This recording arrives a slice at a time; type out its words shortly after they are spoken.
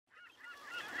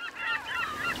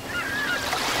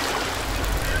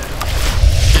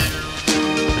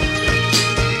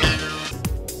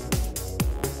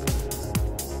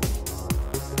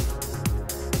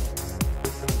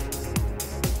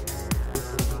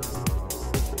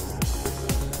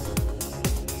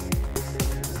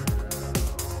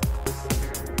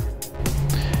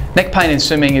Neck pain in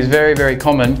swimming is very, very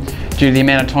common due to the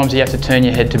amount of times you have to turn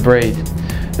your head to breathe.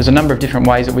 There's a number of different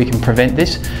ways that we can prevent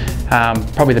this.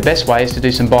 Probably the best way is to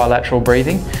do some bilateral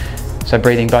breathing, so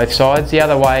breathing both sides. The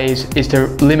other way is to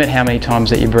limit how many times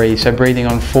that you breathe, so breathing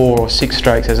on 4 or 6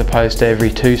 strokes as opposed to every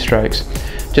 2 strokes.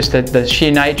 Just the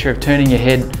sheer nature of turning your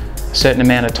head a certain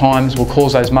amount of times will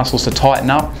cause those muscles to tighten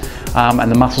up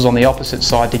and the muscles on the opposite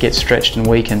side to get stretched and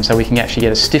weakened, so we can actually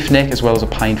get a stiff neck as well as a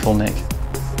painful neck.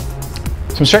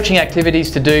 Some stretching activities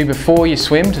to do before you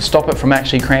swim to stop it from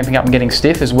actually cramping up and getting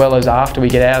stiff, as well as after we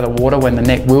get out of the water when the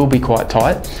neck will be quite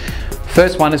tight.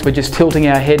 First one is we're just tilting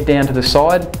our head down to the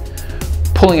side,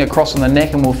 pulling across on the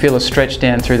neck, and we'll feel a stretch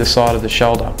down through the side of the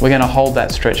shoulder. We're going to hold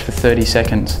that stretch for 30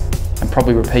 seconds and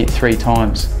probably repeat 3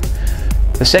 times.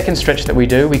 The second stretch that we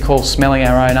do we call smelling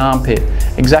our own armpit.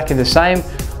 Exactly the same,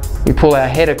 we pull our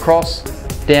head across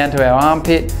down to our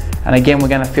armpit, and again we're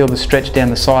going to feel the stretch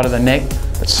down the side of the neck,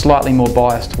 but slightly more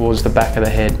biased towards the back of the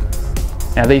head.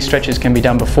 Now these stretches can be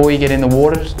done before you get in the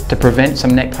water to prevent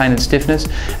some neck pain and stiffness,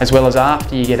 as well as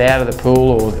after you get out of the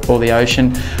pool or the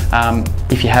ocean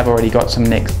if you have already got some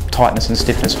neck tightness and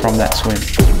stiffness from that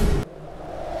swim.